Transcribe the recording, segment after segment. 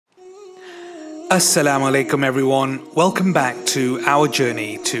Asalaamualaykum everyone, welcome back to our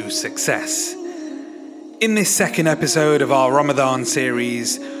journey to success. In this second episode of our Ramadan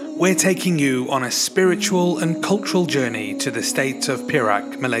series, we're taking you on a spiritual and cultural journey to the state of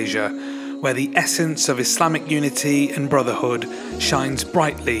Perak, Malaysia, where the essence of Islamic unity and brotherhood shines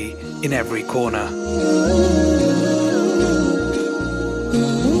brightly in every corner.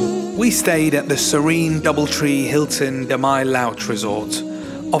 We stayed at the serene Doubletree Hilton Damai Laut Resort,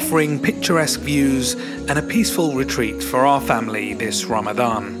 offering picturesque views and a peaceful retreat for our family this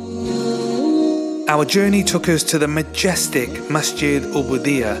Ramadan. Our journey took us to the majestic Masjid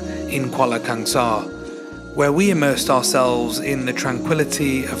Ubudiah in Kuala Kangsar, where we immersed ourselves in the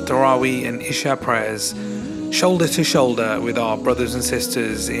tranquility of Tarawih and Isha prayers, shoulder to shoulder with our brothers and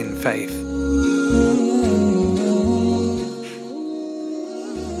sisters in faith.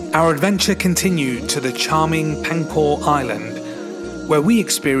 Our adventure continued to the charming Pangkor Island, where we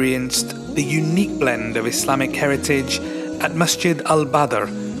experienced the unique blend of Islamic heritage at Masjid Al-Badr,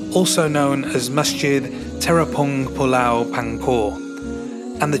 also known as Masjid Terapung Pulau Pangkor,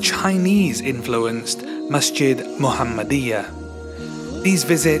 and the Chinese-influenced Masjid Muhammadiyah. These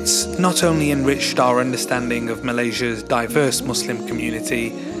visits not only enriched our understanding of Malaysia's diverse Muslim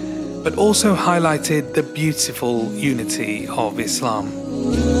community, but also highlighted the beautiful unity of Islam.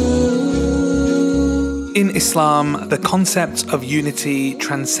 In Islam, the concept of unity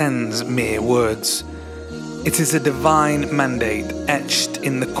transcends mere words. It is a divine mandate etched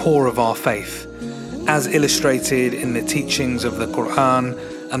in the core of our faith, as illustrated in the teachings of the Quran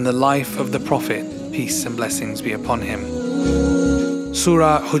and the life of the Prophet, peace and blessings be upon him.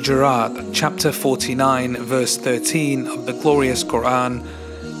 Surah Hujurat, chapter 49, verse 13 of the glorious Quran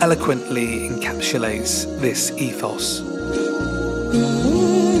eloquently encapsulates this ethos.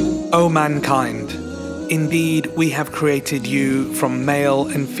 O mankind, indeed, we have created you from male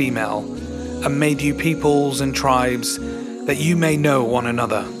and female, and made you peoples and tribes, that you may know one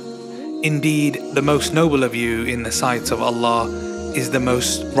another. Indeed, the most noble of you in the sight of Allah is the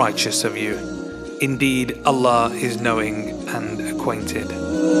most righteous of you. Indeed, Allah is knowing and acquainted.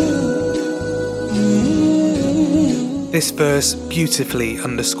 This verse beautifully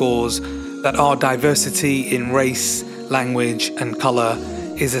underscores that our diversity in race, language, and colour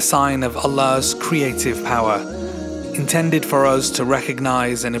is a sign of Allah's creative power, intended for us to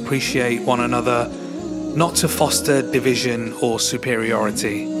recognize and appreciate one another, not to foster division or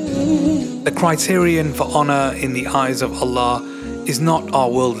superiority. The criterion for honor in the eyes of Allah is not our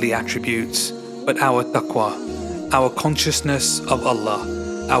worldly attributes, but our taqwa, our consciousness of Allah,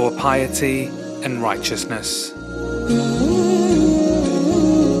 our piety and righteousness.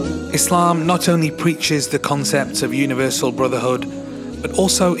 Islam not only preaches the concept of universal brotherhood, but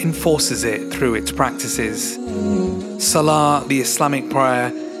also enforces it through its practices. Salah, the Islamic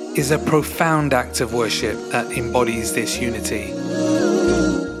prayer, is a profound act of worship that embodies this unity.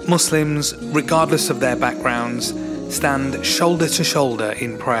 Muslims, regardless of their backgrounds, stand shoulder to shoulder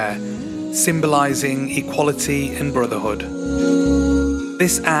in prayer, symbolizing equality and brotherhood.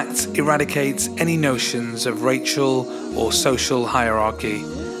 This act eradicates any notions of racial or social hierarchy,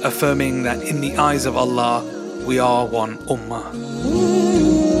 affirming that in the eyes of Allah, we are one ummah.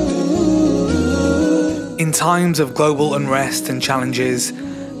 In times of global unrest and challenges,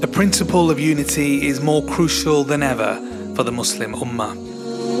 the principle of unity is more crucial than ever for the Muslim ummah.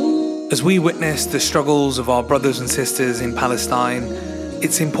 As we witness the struggles of our brothers and sisters in Palestine,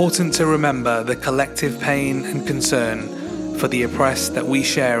 it's important to remember the collective pain and concern for the oppressed that we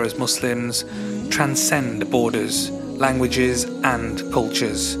share as Muslims transcend borders, languages, and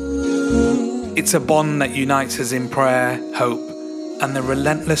cultures. It's a bond that unites us in prayer, hope, and the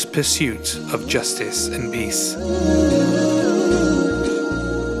relentless pursuit of justice and peace.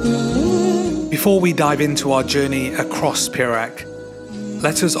 Before we dive into our journey across Perak,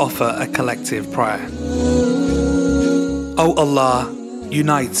 let us offer a collective prayer. O Allah,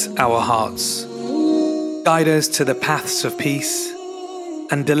 unite our hearts. Guide us to the paths of peace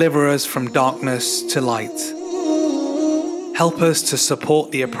and deliver us from darkness to light. Help us to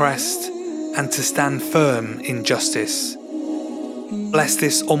support the oppressed and to stand firm in justice. Bless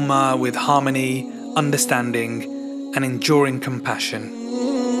this ummah with harmony, understanding, and enduring compassion.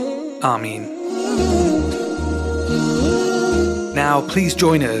 Ameen. Now please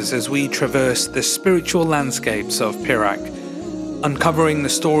join us as we traverse the spiritual landscapes of Perak, uncovering the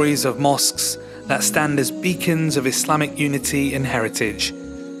stories of mosques that stand as beacons of Islamic unity and heritage,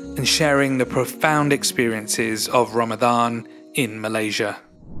 and sharing the profound experiences of Ramadan in Malaysia.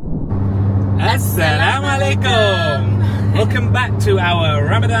 Asalaamualaykum! Welcome back to our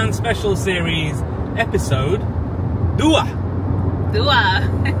Ramadan special series, episode 2. Dua.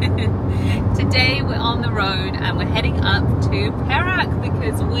 Today we're on the road and we're heading up to Perak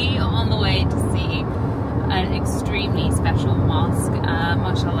because we are on the way to see an extremely special mosque.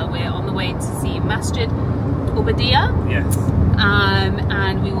 Mashallah, we're on the way to see Masjid Ubudiah. Yes.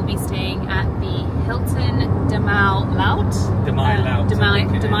 And we will be staying at the Hilton Damai Laut.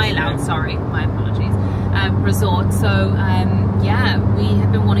 Damai Laut, sorry, my apologies. Resort. So yeah, we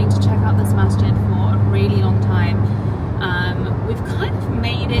have been wanting to check out this masjid for a really long time. We've kind of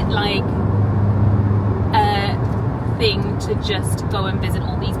made it like a thing to just go and visit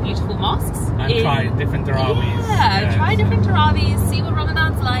all these beautiful mosques And try different tarawis. Yeah, try different tarawis, see what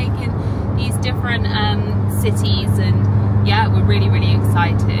Ramadan's like in these different cities, and yeah, we're really, really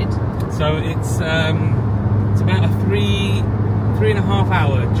excited. So it's about a three and a half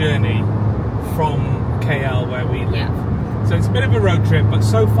hour journey from KL where we live. Yeah. So it's a bit of a road trip, but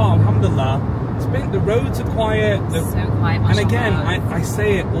so far, alhamdulillah, the roads are quiet. So quiet, and again, I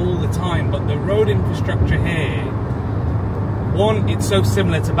say it all the time, but the road infrastructure here, one, it's so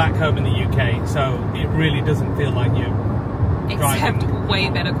similar to back home in the UK, so it really doesn't feel like you're Except driving. way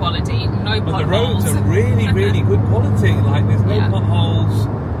better quality, no potholes. But the roads are really, really good quality. Like there's no potholes,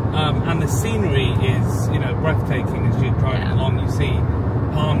 and the scenery is, you know, breathtaking as you're driving along. You see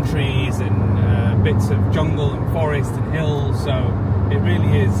palm trees and bits of jungle and forest and hills. So it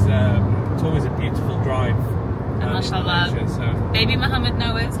really is. It's always a beautiful drive. And mashallah, Malaysia, so. baby Muhammad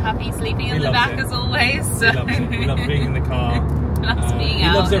Noah's happy sleeping in He the back loves it. as always. He loves it. He loves being in the car. Loves being he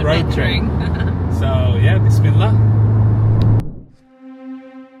out loves a road trip. adventuring. So yeah, Bismillah.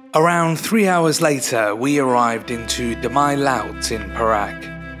 Around 3 hours later, we arrived into Damai Laut in Perak,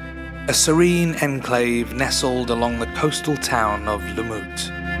 a serene enclave nestled along the coastal town of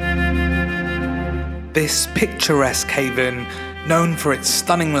Lumut. This picturesque haven, known for its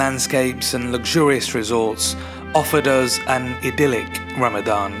stunning landscapes and luxurious resorts, offered us an idyllic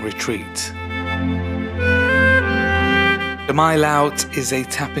Ramadan retreat. Damai Laut is a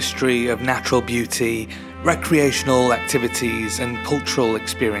tapestry of natural beauty, recreational activities and cultural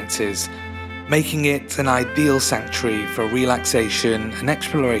experiences, making it an ideal sanctuary for relaxation and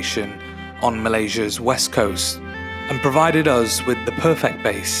exploration on Malaysia's west coast, and provided us with the perfect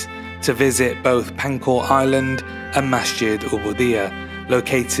base to visit both Pangkor Island and Masjid Ubudiah,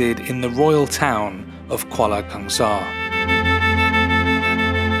 located in the royal town of Kuala Kangsar.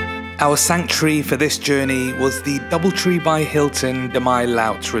 Our sanctuary for this journey was the Doubletree by Hilton Damai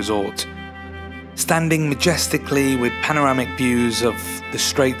Laut Resort. Standing majestically with panoramic views of the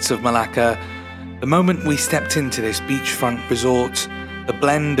Straits of Malacca, the moment we stepped into this beachfront resort, the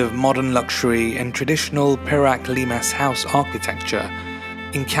blend of modern luxury and traditional Perak Limas house architecture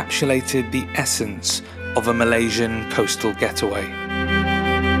encapsulated the essence of a Malaysian coastal getaway.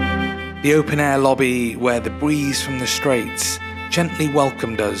 The open-air lobby, where the breeze from the Straits gently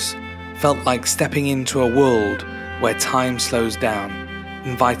welcomed us, felt like stepping into a world where time slows down,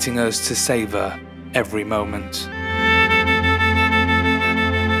 inviting us to savor every moment.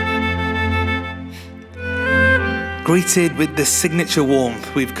 Greeted with the signature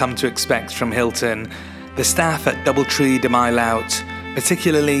warmth we've come to expect from Hilton, the staff at Doubletree Damai Laut,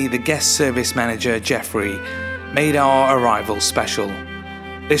 particularly the guest service manager Jeffrey, made our arrival special.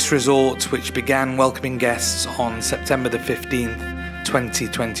 This resort, which began welcoming guests on September the 15th,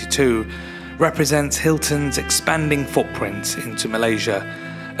 2022, represents Hilton's expanding footprint into Malaysia,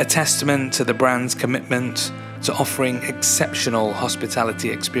 a testament to the brand's commitment to offering exceptional hospitality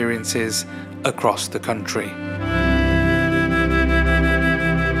experiences across the country.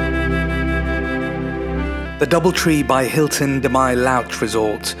 The Doubletree by Hilton Damai Laut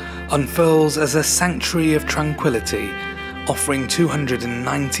Resort unfurls as a sanctuary of tranquility, offering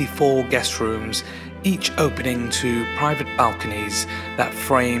 294 guest rooms, each opening to private balconies that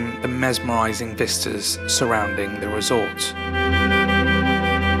frame the mesmerizing vistas surrounding the resort.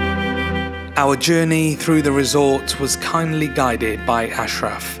 Our journey through the resort was kindly guided by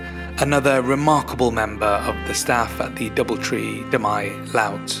Ashraf, another remarkable member of the staff at the Doubletree Damai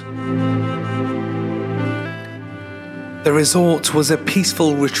Laut. The resort was a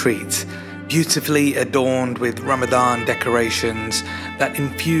peaceful retreat, beautifully adorned with Ramadan decorations that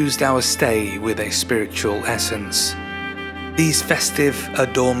infused our stay with a spiritual essence. These festive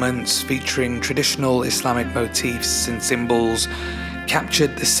adornments, featuring traditional Islamic motifs and symbols,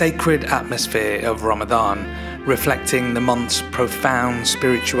 captured the sacred atmosphere of Ramadan, reflecting the month's profound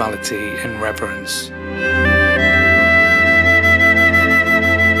spirituality and reverence.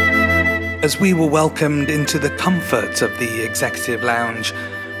 As we were welcomed into the comfort of the executive lounge,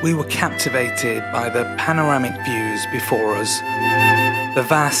 we were captivated by the panoramic views before us. The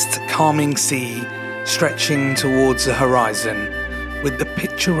vast, calming sea stretching towards the horizon, with the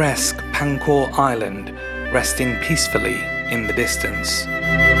picturesque Pangkor Island resting peacefully in the distance.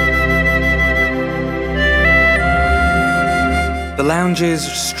 The lounge's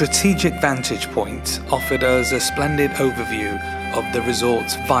strategic vantage point offered us a splendid overview of the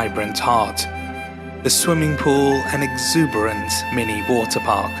resort's vibrant heart, the swimming pool and exuberant mini water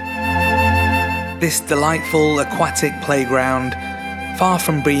park. This delightful aquatic playground, far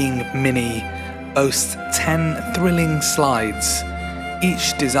from being mini, boasts 10 thrilling slides,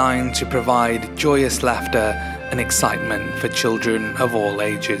 each designed to provide joyous laughter and excitement for children of all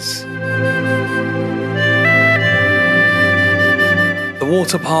ages. The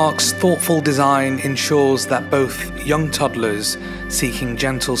water park's thoughtful design ensures that both young toddlers seeking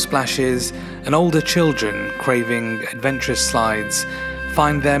gentle splashes and older children craving adventurous slides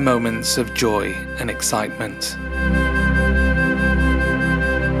find their moments of joy and excitement.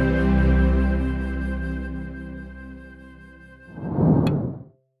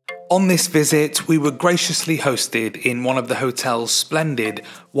 On this visit, we were graciously hosted in one of the hotel's splendid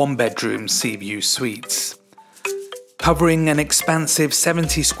one-bedroom sea view suites. Covering an expansive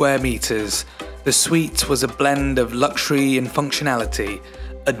 70 square meters, the suite was a blend of luxury and functionality,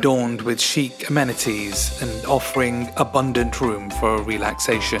 adorned with chic amenities and offering abundant room for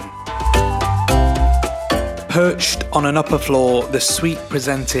relaxation. Perched on an upper floor, the suite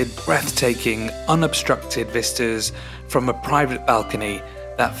presented breathtaking, unobstructed vistas from a private balcony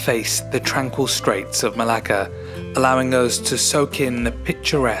that faced the tranquil straits of Malacca, allowing us to soak in the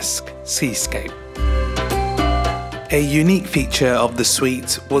picturesque seascape. A unique feature of the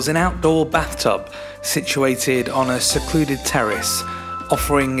suite was an outdoor bathtub situated on a secluded terrace,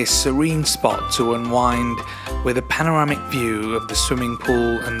 offering a serene spot to unwind with a panoramic view of the swimming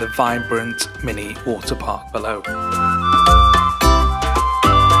pool and the vibrant mini water park below.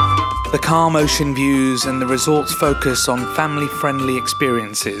 The calm ocean views and the resort's focus on family-friendly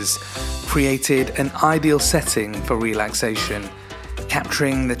experiences created an ideal setting for relaxation,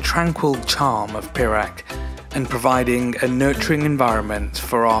 capturing the tranquil charm of Perak and providing a nurturing environment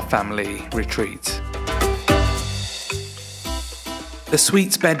for our family retreat. The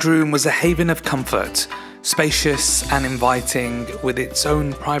suite's bedroom was a haven of comfort, spacious and inviting, with its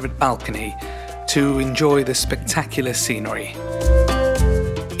own private balcony to enjoy the spectacular scenery.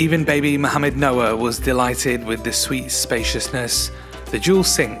 Even baby Mohammed Noah was delighted with the suite's spaciousness, the dual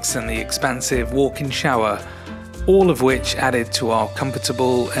sinks and the expansive walk-in shower, all of which added to our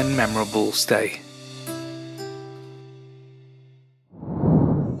comfortable and memorable stay.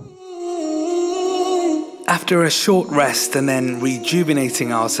 After a short rest and then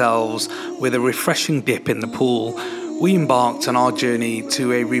rejuvenating ourselves with a refreshing dip in the pool, we embarked on our journey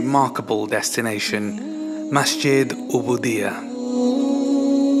to a remarkable destination, Masjid Ubudiah.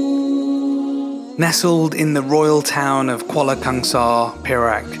 Nestled in the royal town of Kuala Kangsar,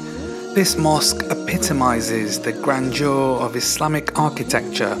 Perak, this mosque epitomizes the grandeur of Islamic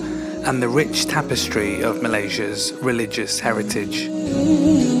architecture and the rich tapestry of Malaysia's religious heritage.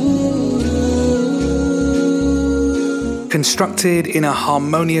 Constructed in a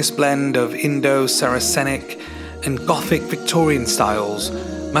harmonious blend of Indo-Saracenic and Gothic Victorian styles,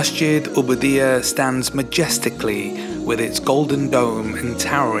 Masjid Ubudiah stands majestically with its golden dome and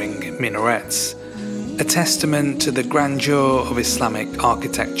towering minarets, a testament to the grandeur of Islamic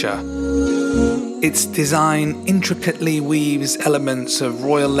architecture. Its design intricately weaves elements of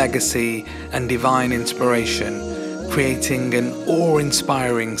royal legacy and divine inspiration, creating an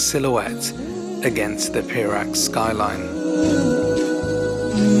awe-inspiring silhouette against the Perak skyline.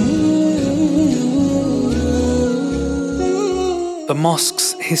 The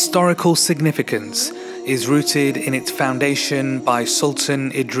mosque's historical significance is rooted in its foundation by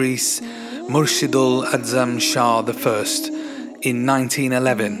Sultan Idris Murshidul Adzam Shah I in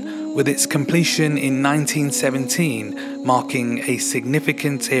 1911, with its completion in 1917 marking a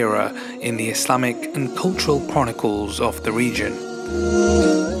significant era in the Islamic and cultural chronicles of the region.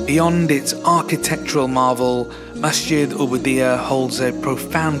 Beyond its architectural marvel, Masjid Ubudiah holds a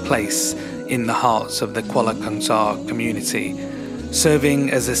profound place in the hearts of the Kuala Kangsar community,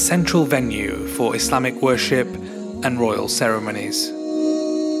 serving as a central venue for Islamic worship and royal ceremonies.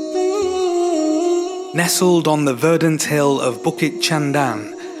 Nestled on the verdant hill of Bukit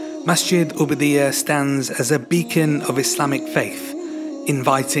Chandan, Masjid Ubudiah stands as a beacon of Islamic faith,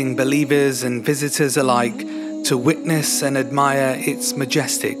 inviting believers and visitors alike to witness and admire its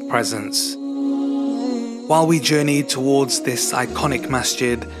majestic presence. While we journeyed towards this iconic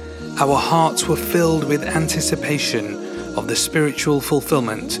masjid, our hearts were filled with anticipation of the spiritual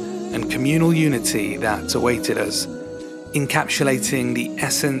fulfillment and communal unity that awaited us, encapsulating the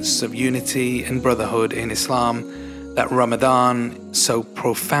essence of unity and brotherhood in Islam. that Ramadan so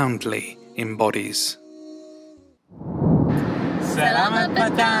profoundly embodies. Selamat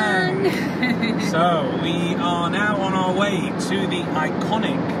Petang! So we are now on our way to the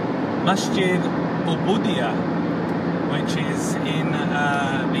iconic Masjid Ubudiah, which is in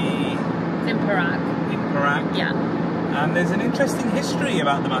in Perak. In Perak. Yeah. And there's an interesting history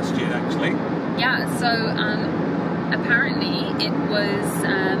about the masjid, actually. Yeah, so apparently it was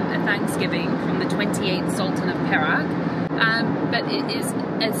a Thanksgiving from the 28th Sultan of Perak, but it is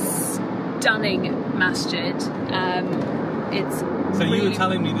a stunning masjid. So you were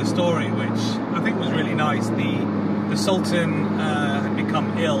telling me the story, which I think was really nice. The Sultan had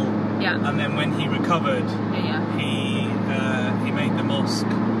become ill, yeah, and then when he recovered, he made the mosque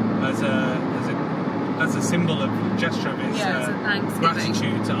as a symbol of gesture of his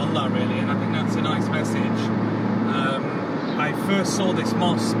gratitude to Allah, really, and I think that's a nice message. I first saw this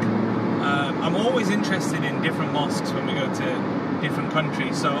mosque. I'm always interested in different mosques when we go to different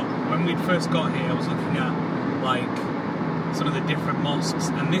countries. So when we first got here, I was looking at like some of the different mosques,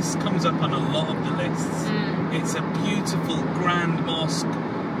 and this comes up on a lot of the lists. It's a beautiful, grand mosque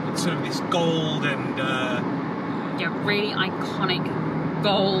with sort of this gold and really iconic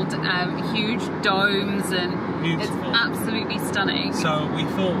gold, huge domes, and beautiful. It's absolutely stunning. So we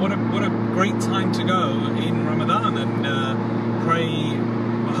thought, what a great time to go in Ramadan and pray.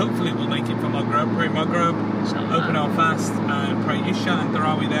 Hopefully we'll make it for Maghrib, pray Maghrib, open our fast, and pray Isha and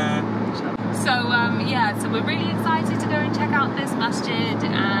Tarawih there. So so we're really excited to go and check out this masjid,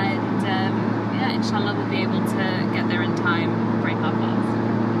 and inshallah we'll be able to get there in time, break our fast.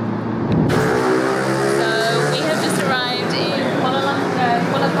 So we have just arrived in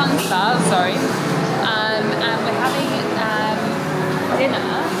Kuala Kangsar, and we're having dinner.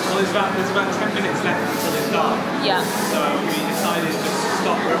 Well, there's about 10 minutes left until it's dark. Yeah. So we decided to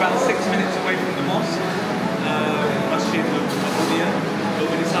stop. We're about 6 minutes away from the mosque, Masjid Ubudiah, but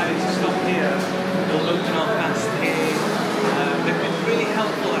we decided to stop here. We'll open our fast here. They've been really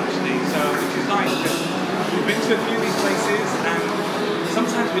helpful, actually, so which is nice. We've been to a few of these places, and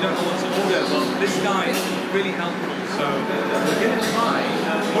sometimes we don't know what to order, but this guy is really helpful. So we're going to try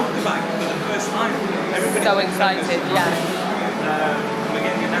multicultural for the first time. Everybody's so excited, yeah. We're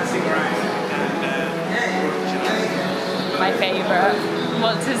getting a nasi goreng and my favourite.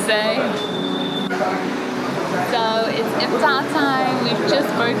 What to say? So it's Iftar time. We've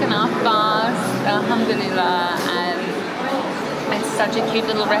just broken our fast, alhamdulillah, and it's such a cute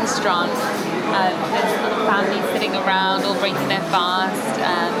little restaurant. There's a little family sitting around, all breaking their fast,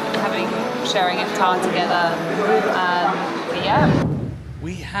 sharing Iftar together.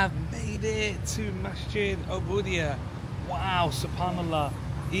 We have made it to Masjid Ubudiah. Wow, subhanallah.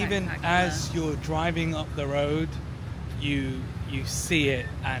 Even as you're driving up the road, you see it,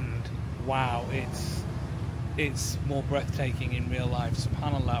 and wow, it's more breathtaking in real life.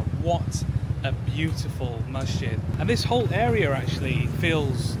 Subhanallah, what a beautiful masjid. And this whole area actually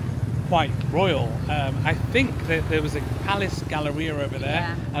feels quite royal. I think that there was a palace galleria over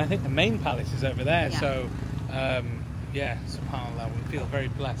there, and I think the main palace is over there. So subhanallah, we feel very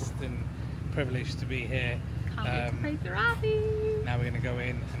blessed and privileged to be here. Can't wait to pray Tarawih. Now we're going to go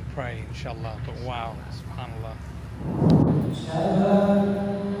in and pray, inshallah. But wow, subhanallah.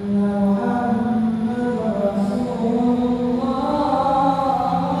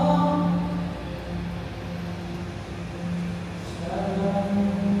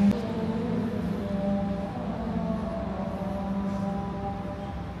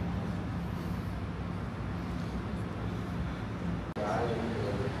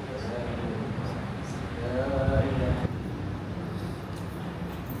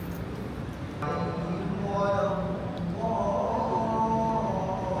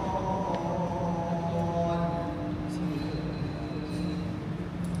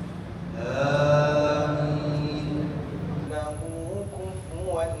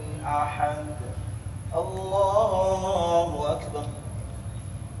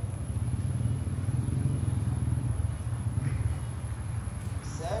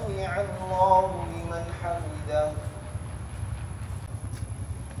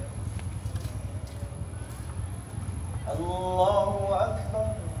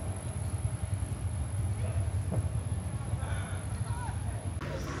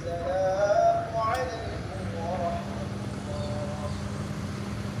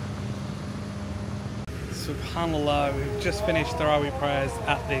 SubhanAllah, we've just finished Tarawih prayers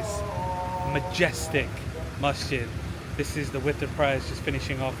at this majestic masjid. This is the width of prayers just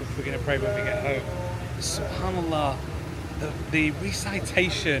finishing off, which we're going to pray when we get home. SubhanAllah, the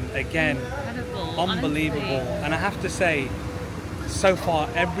recitation again, incredible, unbelievable. honestly. And I have to say, so far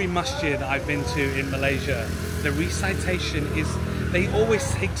every masjid I've been to in Malaysia the recitation is, they always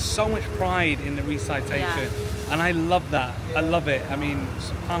take so much pride in the recitation, and I love that. I love it. I mean,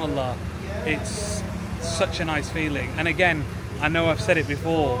 subhanallah, it's such a nice feeling. And again, I know I've said it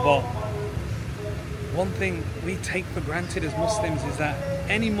before, but one thing we take for granted as Muslims is that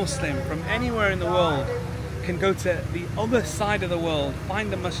any Muslim from anywhere in the world can go to the other side of the world,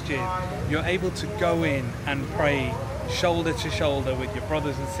 find a masjid, you're able to go in and pray shoulder to shoulder with your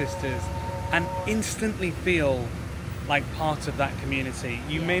brothers and sisters and instantly feel like part of that community.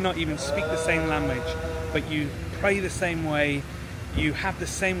 You may not even speak the same language, but you pray the same way, you have the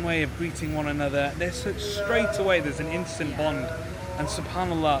same way of greeting one another. There's straight away, there's an instant bond. And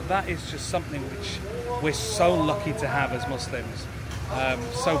subhanallah, that is just something which we're so lucky to have as Muslims.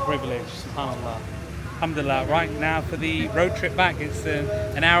 So privileged, subhanallah. Alhamdulillah. Right now for the road trip back, it's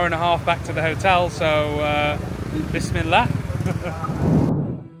an hour and a half back to the hotel, so bismillah.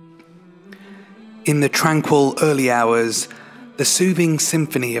 In the tranquil early hours, the soothing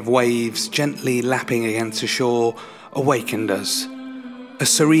symphony of waves gently lapping against the shore awakened us, a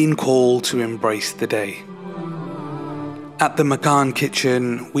serene call to embrace the day. At the Makan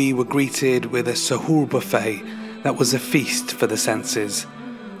kitchen, we were greeted with a sahur buffet that was a feast for the senses,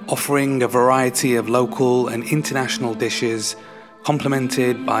 offering a variety of local and international dishes,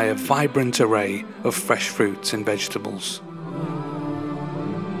 complemented by a vibrant array of fresh fruits and vegetables.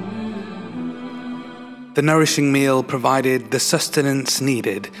 The nourishing meal provided the sustenance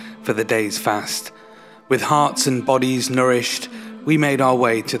needed for the day's fast. With hearts and bodies nourished, we made our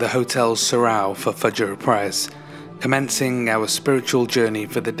way to the hotel's sarau for Fajr prayers, commencing our spiritual journey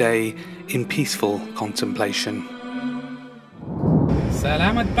for the day in peaceful contemplation.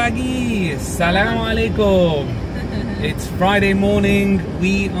 Salamat pagi, Asalaamualaykum. It's Friday morning.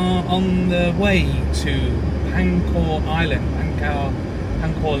 We are on the way to Pangkor Island,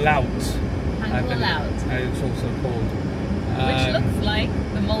 Pangkor Laut. Pangkor Laut. It's also called. Which looks like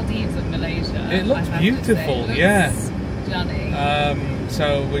the Maldives of Malaysia. It looks beautiful, yeah. Stunning.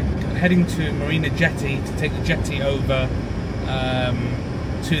 So we're heading to Marina Jetty to take the jetty over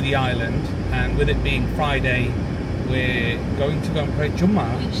to the island, and with it being Friday, we're going to go and pray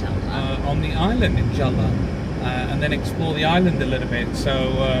Jummah on the island, inshallah, and then explore the island a little bit.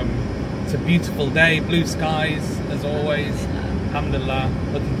 So it's a beautiful day, blue skies as always. Alhamdulillah,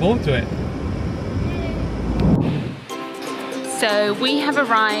 looking forward to it. So we have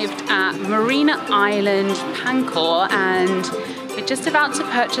arrived at Marina Island, Pangkor, and we're just about to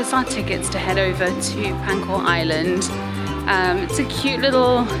purchase our tickets to head over to Pangkor Island. It's a cute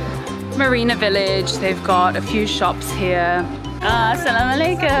little marina village. They've got a few shops here.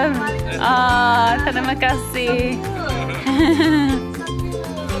 Asalaamualaykum. Terima kasih.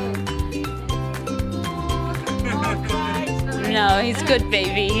 No, he's good,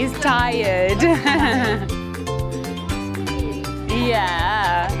 baby. He's tired.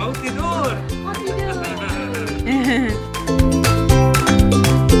 Yeah. Mau tidur.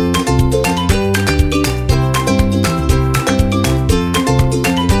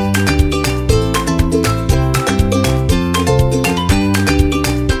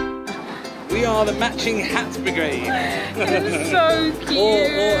 We are the matching hat brigade. It's so cute. Or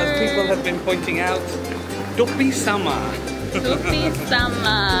as people have been pointing out, Dupi Sama. Dupi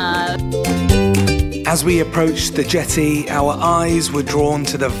Sama. As we approached the jetty, our eyes were drawn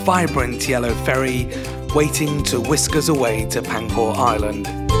to the vibrant yellow ferry waiting to whisk us away to Pangkor Island.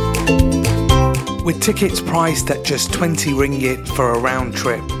 With tickets priced at just 20 ringgit for a round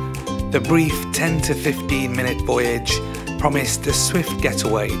trip, the brief 10 to 15 minute voyage promised a swift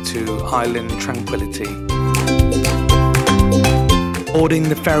getaway to island tranquility. Boarding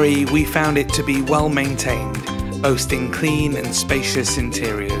the ferry, we found it to be well maintained, boasting clean and spacious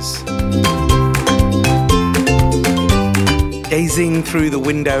interiors. Gazing through the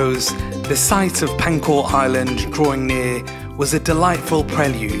windows, the sight of Pangkor Island drawing near was a delightful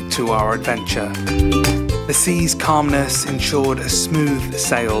prelude to our adventure. The sea's calmness ensured a smooth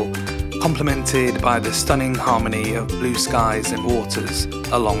sail, complemented by the stunning harmony of blue skies and waters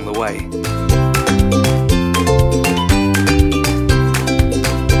along the way.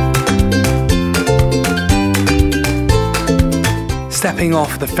 Stepping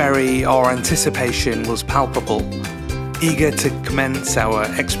off the ferry, our anticipation was palpable. Eager to commence our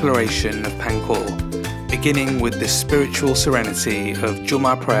exploration of Pangkor, beginning with the spiritual serenity of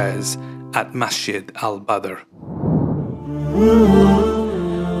Jummah prayers at Masjid Al-Badr.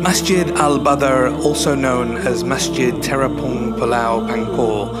 Masjid Al-Badr, also known as Masjid Terapung Pulau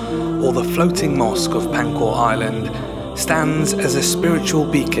Pangkor, or the floating mosque of Pangkor Island, stands as a spiritual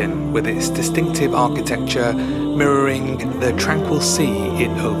beacon with its distinctive architecture mirroring the tranquil sea it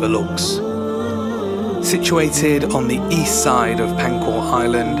overlooks. Situated on the east side of Pangkor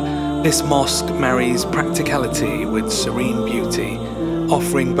Island, this mosque marries practicality with serene beauty,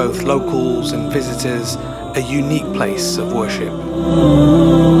 offering both locals and visitors a unique place of worship.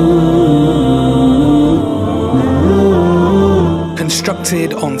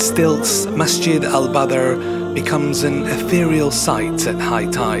 Constructed on stilts, Masjid Al-Badr becomes an ethereal sight at high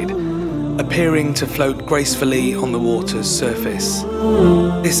tide, appearing to float gracefully on the water's surface.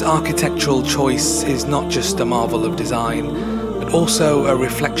 This architectural choice is not just a marvel of design, but also a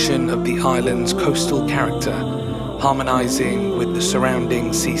reflection of the island's coastal character, harmonizing with the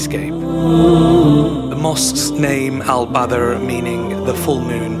surrounding seascape. The mosque's name, Al-Badr, meaning the full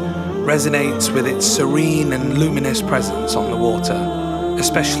moon, resonates with its serene and luminous presence on the water,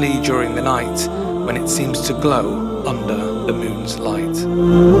 especially during the night when it seems to glow under the moon's light.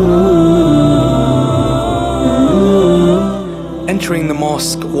 Entering the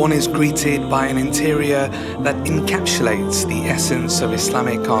mosque, one is greeted by an interior that encapsulates the essence of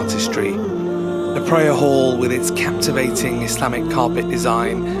Islamic artistry. The prayer hall, with its captivating Islamic carpet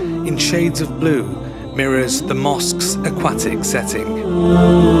design in shades of blue, mirrors the mosque's aquatic setting.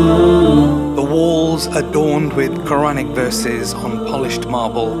 The walls, adorned with Quranic verses on polished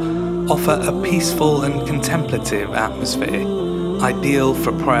marble, offer a peaceful and contemplative atmosphere, ideal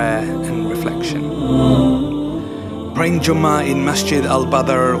for prayer and reflection. Praying Jummah in Masjid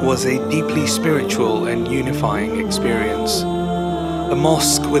Al-Badr was a deeply spiritual and unifying experience. The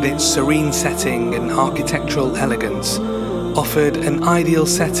mosque, with its serene setting and architectural elegance, offered an ideal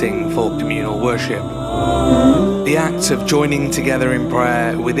setting for communal worship. The act of joining together in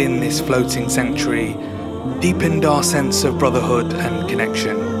prayer within this floating sanctuary deepened our sense of brotherhood and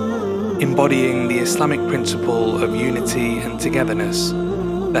connection, embodying the Islamic principle of unity and togetherness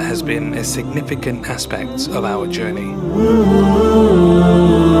that has been a significant aspect of our journey.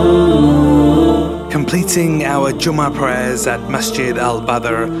 Completing our Jummah prayers at Masjid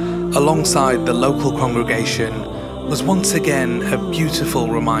Al-Badr alongside the local congregation was once again a beautiful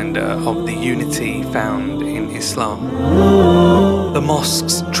reminder of the unity found in Islam. The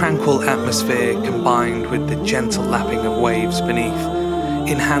mosque's tranquil atmosphere, combined with the gentle lapping of waves beneath,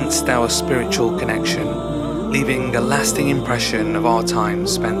 enhanced our spiritual connection, leaving a lasting impression of our time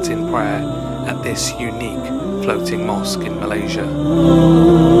spent in prayer at this unique floating mosque in Malaysia.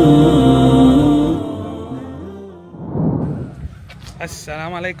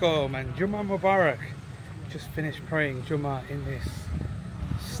 Asalaamualaykum and Jummah Mubarak. Just finished praying Jummah in this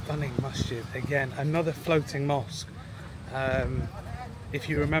stunning masjid. Again, another floating mosque. If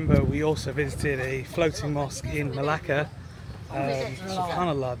you remember, we also visited a floating mosque in Malacca.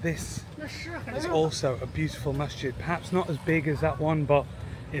 SubhanAllah, this is also a beautiful masjid. Perhaps not as big as that one, but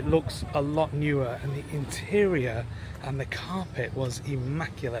it looks a lot newer, and the interior and the carpet was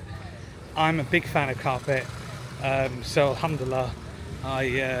immaculate. I'm a big fan of carpet, so alhamdulillah,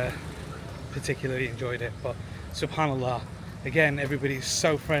 I particularly enjoyed it. But SubhanAllah, again, everybody's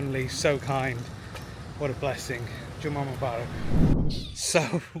so friendly, so kind. What a blessing. Jummah Mubarak.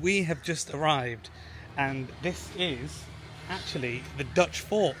 So we have just arrived, and this is actually the Dutch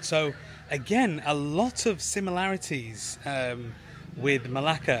fort. So again, a lot of similarities with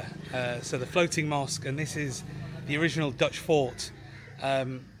Malacca. So the floating mosque, and this is the original Dutch fort.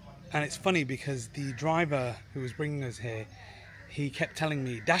 And it's funny because the driver who was bringing us here, he kept telling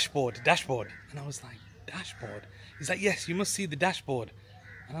me dashboard, dashboard, and I was like, dashboard? He's like, yes, you must see the dashboard.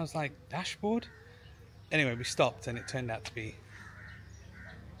 And I was like, dashboard? Anyway, we stopped, and it turned out to be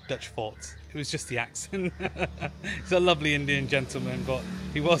Dutch fort. It was just the accent. He's a lovely Indian gentleman, but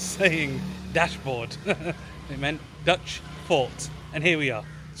he was saying dashboard. It meant Dutch fort, and here we are.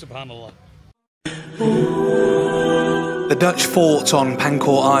 SubhanAllah. The Dutch fort on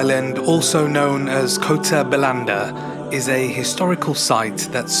Pangkor Island, also known as Kota Belanda, is a historical site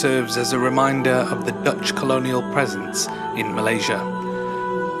that serves as a reminder of the Dutch colonial presence in Malaysia.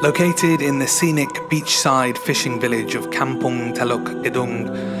 Located in the scenic beachside fishing village of Kampung Teluk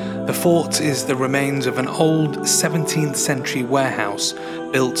Gedung, the fort is the remains of an old 17th century warehouse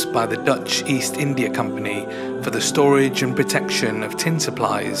built by the Dutch East India Company for the storage and protection of tin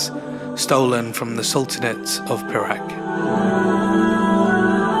supplies stolen from the Sultanate of Perak.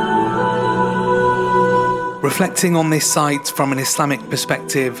 Reflecting on this site from an Islamic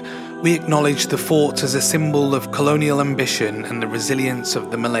perspective, we acknowledge the fort as a symbol of colonial ambition and the resilience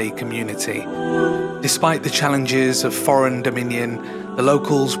of the Malay community. Despite the challenges of foreign dominion, the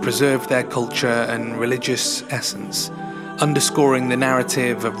locals preserved their culture and religious essence, underscoring the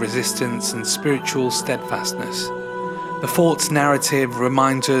narrative of resistance and spiritual steadfastness. The fort's narrative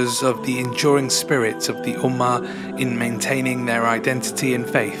reminds us of the enduring spirit of the Ummah in maintaining their identity and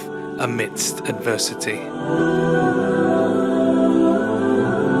faith amidst adversity.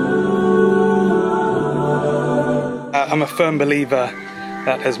 I'm a firm believer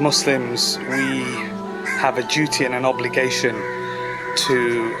that as Muslims we have a duty and an obligation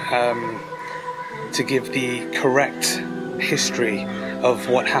to give the correct history of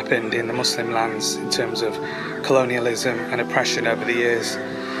what happened in the Muslim lands in terms of colonialism and oppression over the years.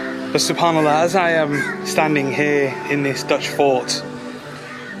 But subhanAllah, as I am standing here in this Dutch fort,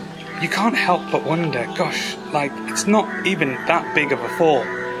 you can't help but wonder, gosh, like, it's not even that big of a fort.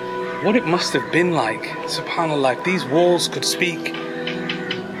 What it must have been like, subhanAllah, if these walls could speak,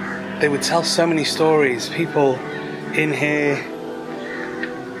 they would tell so many stories. People in here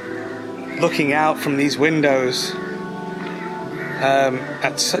looking out from these windows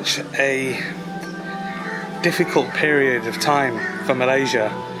at such a difficult period of time for Malaysia.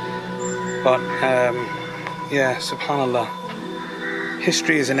 But yeah, subhanAllah,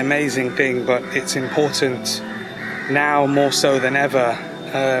 history is an amazing thing, but it's important now more so than ever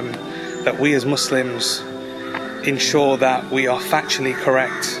that we as Muslims ensure that we are factually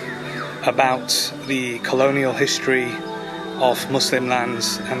correct about the colonial history of Muslim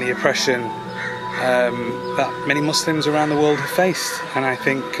lands and the oppression that many Muslims around the world have faced. And I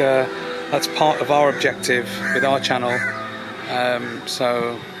think that's part of our objective with our channel.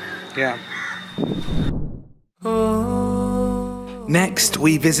 So yeah. Next,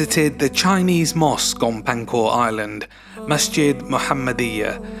 we visited the Chinese Mosque on Pangkor Island, Masjid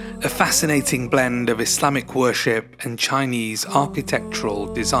Muhammadiyah, a fascinating blend of Islamic worship and Chinese architectural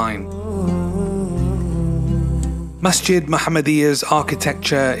design. Masjid Muhammadiyah's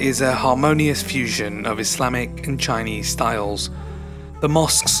architecture is a harmonious fusion of Islamic and Chinese styles. The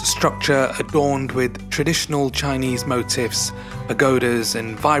mosque's structure, adorned with traditional Chinese motifs, pagodas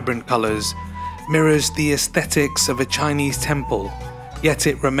and vibrant colours, mirrors the aesthetics of a Chinese temple, yet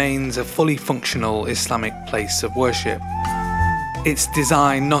it remains a fully functional Islamic place of worship. Its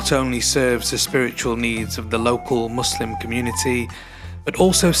design not only serves the spiritual needs of the local Muslim community, but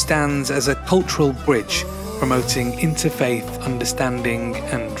also stands as a cultural bridge promoting interfaith understanding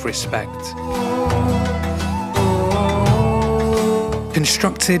and respect.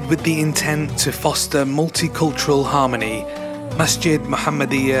 Constructed with the intent to foster multicultural harmony, Masjid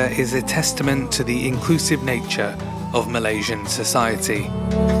Muhammadiyah is a testament to the inclusive nature of Malaysian society.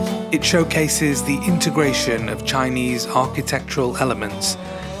 It showcases the integration of Chinese architectural elements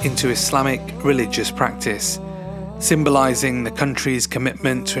into Islamic religious practice, symbolizing the country's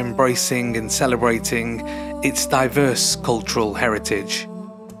commitment to embracing and celebrating its diverse cultural heritage.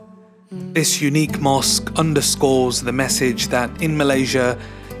 This unique mosque underscores the message that in Malaysia,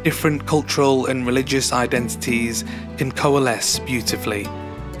 different cultural and religious identities can coalesce beautifully,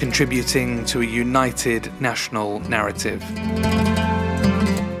 contributing to a united national narrative.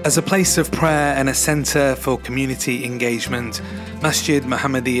 As a place of prayer and a centre for community engagement, Masjid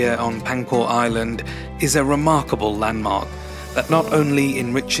Muhammadiyah on Pangkor Island is a remarkable landmark that not only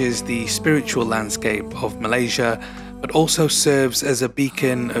enriches the spiritual landscape of Malaysia, but also serves as a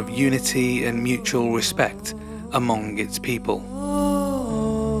beacon of unity and mutual respect among its people.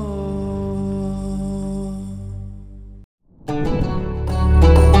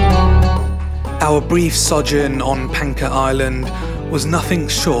 Our brief sojourn on Pangkor Island was nothing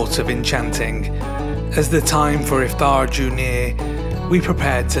short of enchanting. As the time for Iftar drew near, we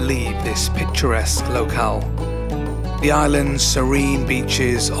prepared to leave this picturesque locale. The island's serene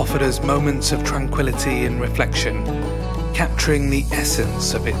beaches offered us moments of tranquility and reflection, capturing the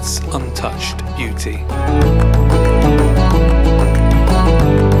essence of its untouched beauty.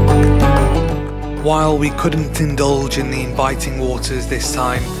 While we couldn't indulge in the inviting waters this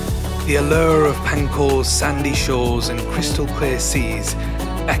time, the allure of Pangkor's sandy shores and crystal clear seas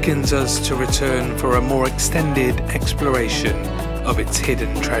beckons us to return for a more extended exploration of its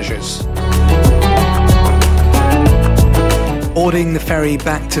hidden treasures. Boarding the ferry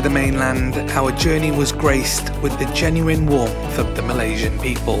back to the mainland, our journey was graced with the genuine warmth of the Malaysian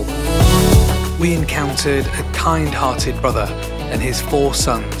people. We encountered a kind-hearted brother and his 4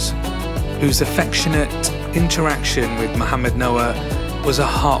 sons, whose affectionate interaction with Muhammad Noah was a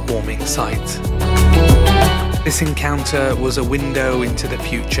heartwarming sight. This encounter was a window into the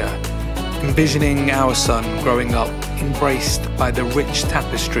future, envisioning our son growing up embraced by the rich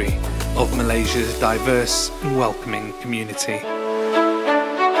tapestry of Malaysia's diverse and welcoming community.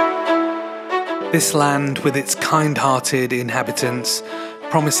 This land, with its kind-hearted inhabitants,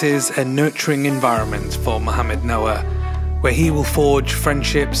 promises a nurturing environment for Muhammad Noah, where he will forge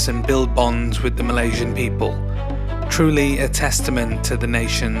friendships and build bonds with the Malaysian people, truly a testament to the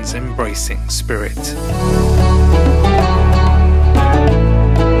nation's embracing spirit.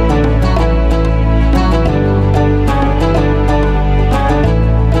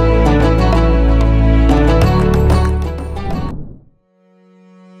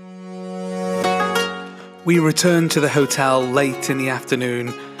 We returned to the hotel late in the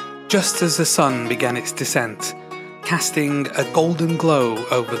afternoon, just as the sun began its descent, casting a golden glow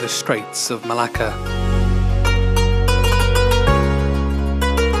over the Straits of Malacca.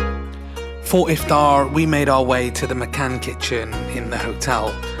 For Iftar, we made our way to the Makan kitchen in the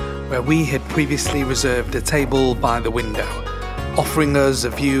hotel, where we had previously reserved a table by the window, offering us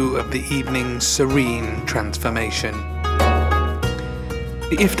a view of the evening's serene transformation.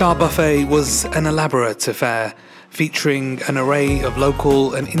 The Iftar buffet was an elaborate affair, featuring an array of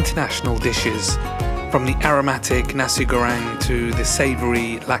local and international dishes. From the aromatic nasi goreng to the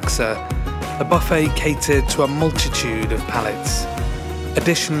savoury laksa, the buffet catered to a multitude of palates.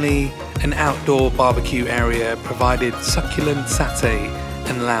 Additionally, an outdoor barbecue area provided succulent satay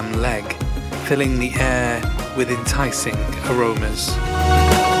and lamb leg, filling the air with enticing aromas.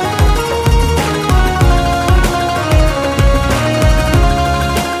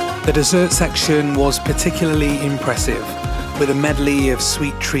 The dessert section was particularly impressive, with a medley of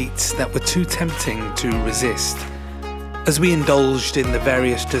sweet treats that were too tempting to resist. As we indulged in the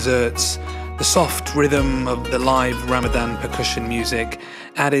various desserts, the soft rhythm of the live Ramadan percussion music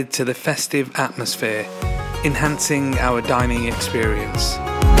added to the festive atmosphere, enhancing our dining experience.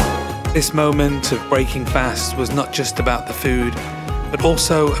 This moment of breaking fast was not just about the food, but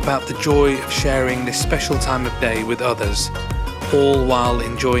also about the joy of sharing this special time of day with others, all while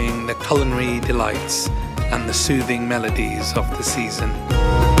enjoying the culinary delights and the soothing melodies of the season.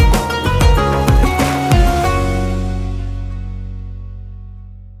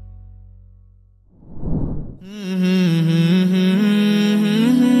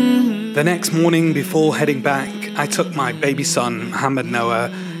 The next morning before heading back, I took my baby son, Muhammad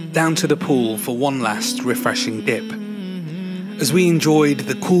Noah, down to the pool for one last refreshing dip. As we enjoyed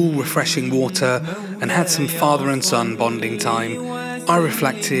the cool, refreshing water and had some father and son bonding time, I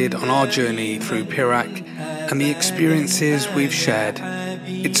reflected on our journey through Perak and the experiences we've shared.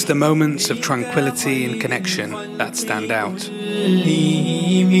 It's the moments of tranquility and connection that stand out.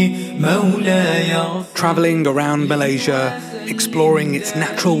 Travelling around Malaysia, exploring its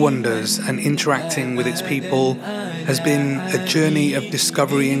natural wonders and interacting with its people has been a journey of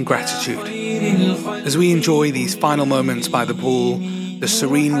discovery and gratitude. As we enjoy these final moments by the pool, the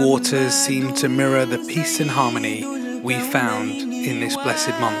serene waters seem to mirror the peace and harmony we found in this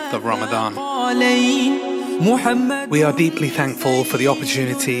blessed month of Ramadan. We are deeply thankful for the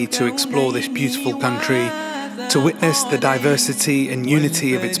opportunity to explore this beautiful country, to witness the diversity and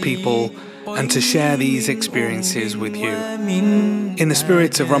unity of its people, and to share these experiences with you. In the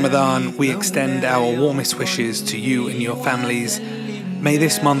spirit of Ramadan, we extend our warmest wishes to you and your families. May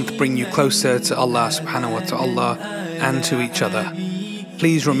this month bring you closer to Allah subhanahu wa ta'ala and to each other.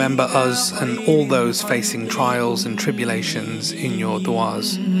 Please remember us and all those facing trials and tribulations in your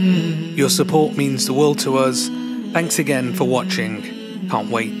du'as. Your support means the world to us. Thanks again for watching. Can't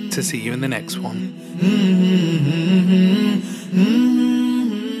wait to see you in the next one.